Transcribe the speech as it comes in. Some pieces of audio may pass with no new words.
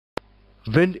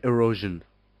Wind erosion.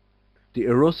 The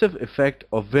erosive effect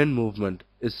of wind movement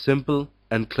is simple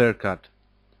and clear-cut,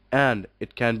 and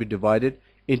it can be divided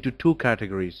into two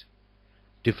categories: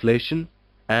 deflation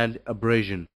and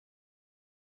abrasion.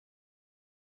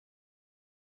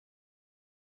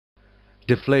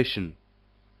 Deflation.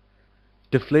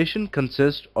 Deflation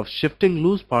consists of shifting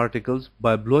loose particles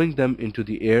by blowing them into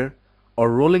the air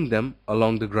or rolling them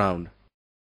along the ground.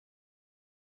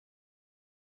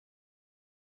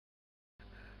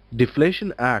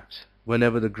 Deflation acts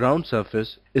whenever the ground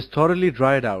surface is thoroughly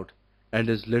dried out and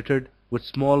is littered with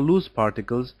small loose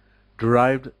particles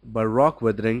derived by rock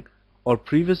weathering or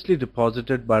previously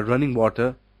deposited by running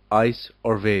water, ice,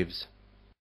 or waves.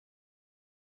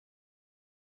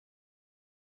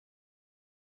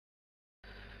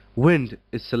 Wind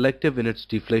is selective in its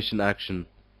deflation action.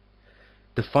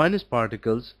 The finest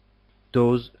particles,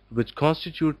 those which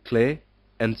constitute clay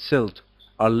and silt,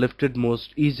 are lifted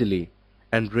most easily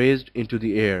and raised into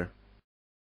the air.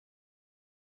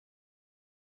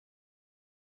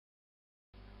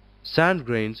 Sand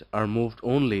grains are moved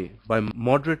only by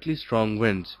moderately strong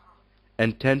winds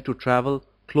and tend to travel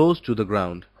close to the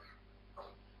ground.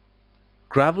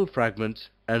 Gravel fragments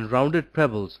and rounded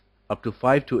pebbles up to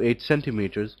 5 to 8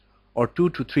 centimeters or 2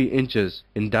 to 3 inches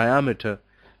in diameter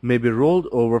may be rolled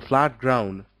over flat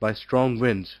ground by strong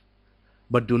winds,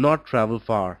 but do not travel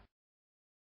far.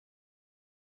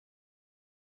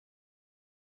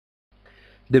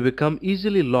 They become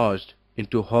easily lodged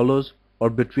into hollows or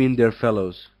between their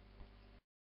fellows.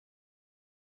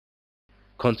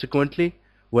 Consequently,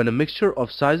 when a mixture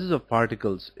of sizes of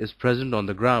particles is present on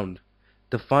the ground,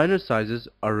 the finer sizes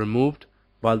are removed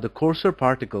while the coarser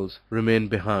particles remain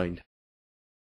behind.